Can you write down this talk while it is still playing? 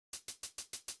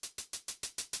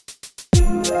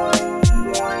Hello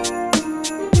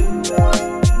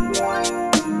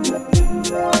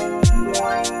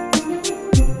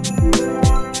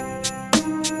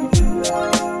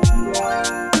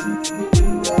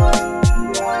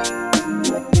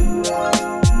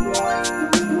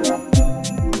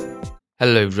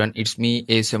everyone, it's me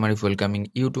asmarif welcoming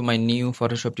you to my new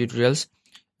Photoshop tutorials,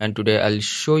 and today I'll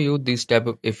show you this type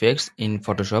of effects in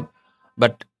Photoshop.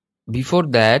 But before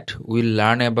that, we'll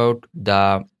learn about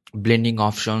the blending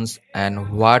options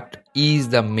and what is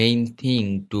the main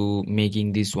thing to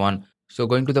making this one. So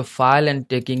going to the file and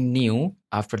taking new.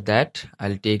 After that,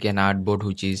 I'll take an artboard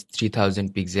which is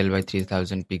 3000 pixel by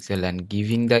 3000 pixel and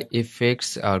giving the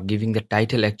effects or giving the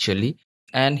title actually,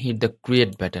 and hit the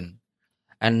create button.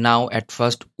 And now at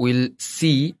first we'll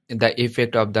see the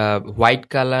effect of the white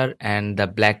color and the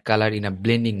black color in a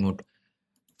blending mode.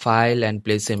 File and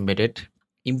place embedded,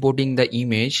 importing the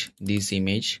image, this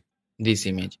image.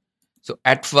 So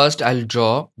at first I'll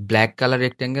draw black color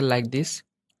rectangle like this.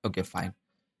 Okay, fine.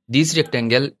 This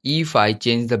rectangle, if I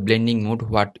change the blending mode,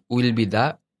 what will be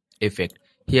the effect?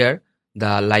 Here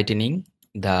the lightening,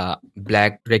 the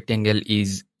black rectangle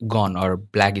is gone or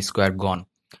black square gone.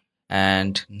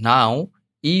 And now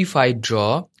if I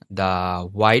draw the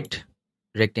white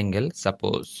rectangle,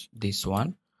 suppose this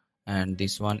one, and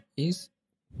this one is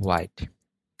white.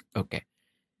 Okay,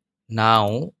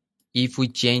 now if we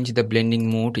change the blending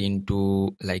mode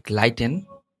into like lighten,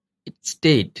 it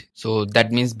stayed. So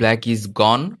that means black is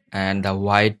gone and the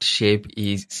white shape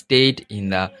is stayed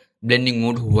in the blending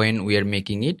mode when we are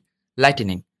making it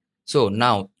lightening. So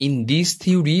now in this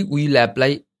theory we will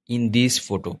apply in this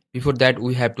photo. Before that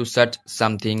we have to search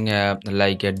something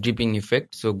like a dripping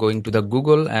effect. So going to the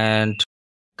Google and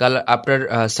color,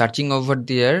 after searching over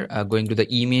there, going to the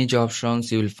image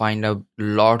options, you will find out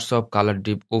lots of color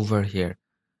drip over here.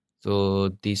 So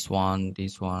this one,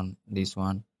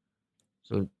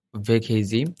 so very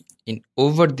easy. In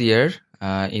over there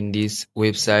in this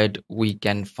website we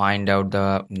can find out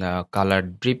the color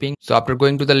dripping. So after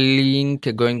going to the link,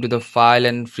 going to the file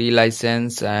and free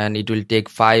license, and it will take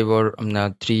 5 or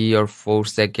 3 or 4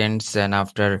 seconds, and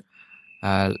after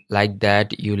like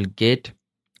that you will get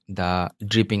the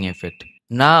dripping effect.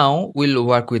 Now we'll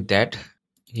work with that.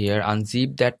 Here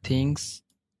unzip that things.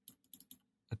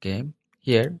 Okay,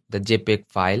 here the JPEG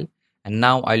file, and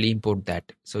now I'll import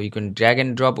that. So you can drag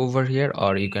and drop over here,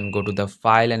 or you can go to the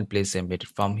file and place embedded.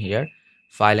 From here,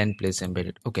 file and place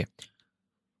embedded. Okay,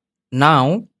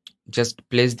 now just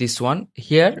place this one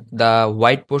here, the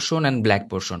white portion and black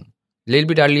portion. Little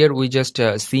bit earlier we just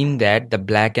seen that the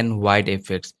black and white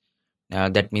effects,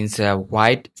 that means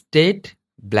white stayed,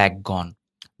 black gone.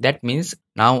 That means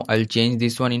now I'll change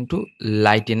this one into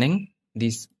lightening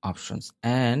these options,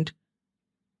 and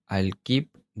I'll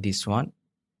keep this one.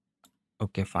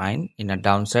 Okay, fine. In a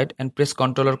downside, and press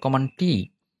Ctrl or Command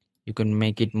T. You can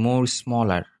make it more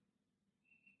smaller.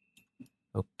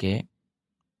 Okay,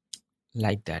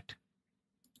 like that.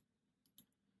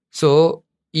 So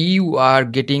you are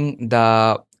getting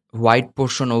the white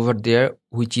portion over there,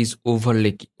 which is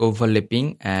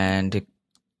overlapping and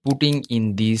putting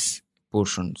in this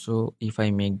portion. So if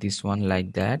I make this one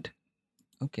like that,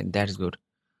 okay, that's good.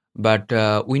 But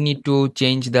we need to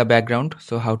change the background.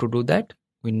 So how to do that?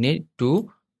 We need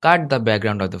to cut the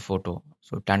background of the photo.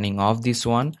 So turning off this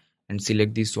one and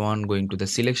select this one, going to the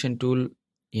selection tool.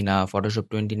 In a Photoshop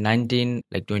 2019,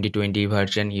 like 2020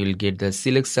 version, you will get the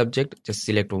select subject. Just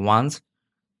select once.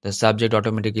 The subject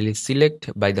automatically select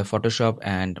by the Photoshop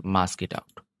and mask it out.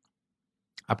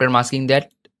 After masking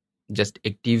that, just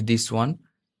active this one.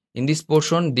 In this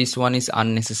portion, this one is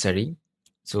unnecessary.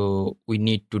 So we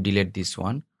need to delete this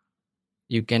one.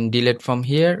 You can delete from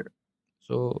here.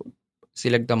 So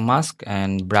select the mask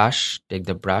and brush, take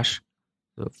the brush.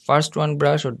 So first one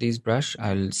brush or this brush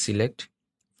I'll select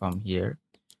from here.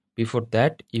 Before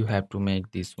that you have to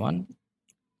make this one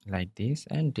like this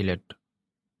and delete.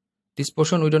 This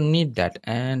portion we don't need that,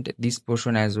 and this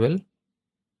portion as well.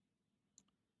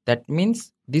 That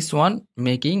means this one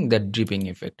making the dripping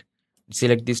effect.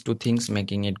 Select these two things,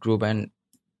 making it group and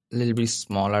a little bit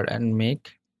smaller, and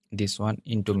make this one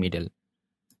into middle.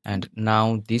 And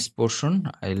now this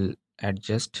portion I'll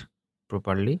adjust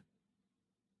properly.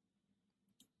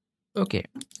 Okay,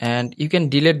 and you can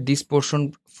delete this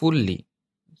portion fully.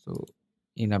 So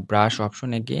in a brush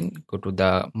option again, go to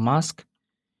the mask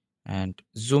and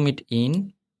zoom it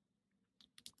in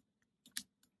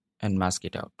and mask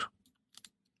it out.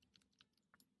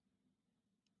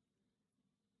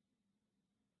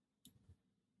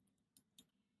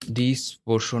 This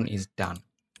portion is done,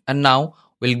 and now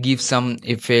we'll give some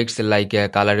effects like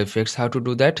color effects. How to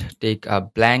do that? Take a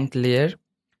blank layer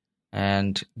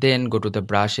and then go to the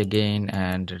brush again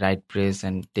and right press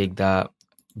and take the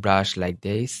brush like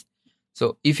this.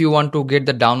 So if you want to get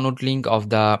the download link of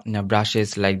the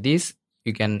brushes like this,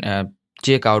 you can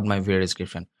check out my video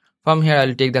description. From here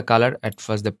I'll take the color. At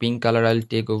first the pink color I'll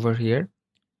take over here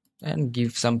and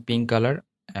give some pink color,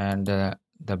 and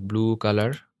the blue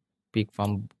color, pick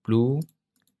from blue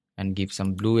and give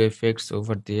some blue effects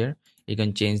over there. You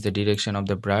can change the direction of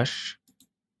the brush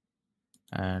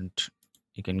and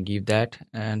you can give that.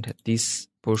 And this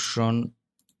portion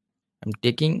I'm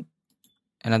taking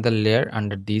another layer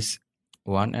under this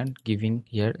one and giving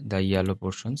here the yellow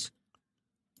portions.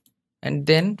 And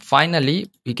then finally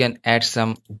we can add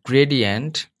some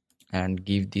gradient and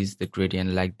give this the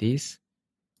gradient like this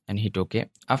and hit OK.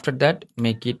 After that,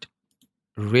 make it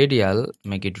radial,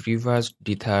 make it reverse,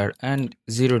 dither and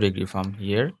 0 degree from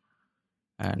here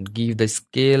and give the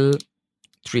scale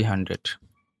 300.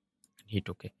 Hit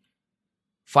OK.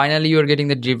 Finally, you are getting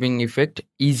the dripping effect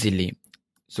easily.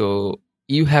 So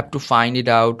you have to find it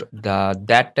out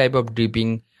that type of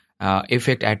dripping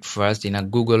effect at first in a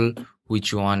Google,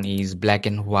 which one is black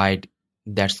and white.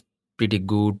 That's pretty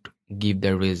good. Give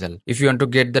the result. If you want to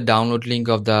get the download link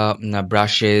of the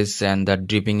brushes and the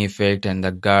dripping effect and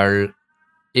the girl,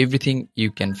 everything you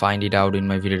can find it out in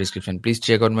my video description. Please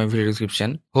check out my video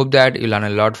description. Hope that you learn a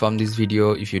lot from this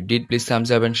video. If you did, please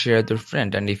thumbs up and share with your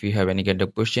friend. And if you have any kind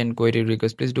of question, query,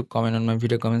 request, please do comment on my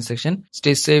video comment section.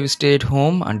 Stay safe, stay at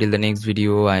home. Until the next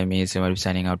video, I am Arif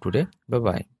signing out today. Bye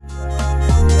bye.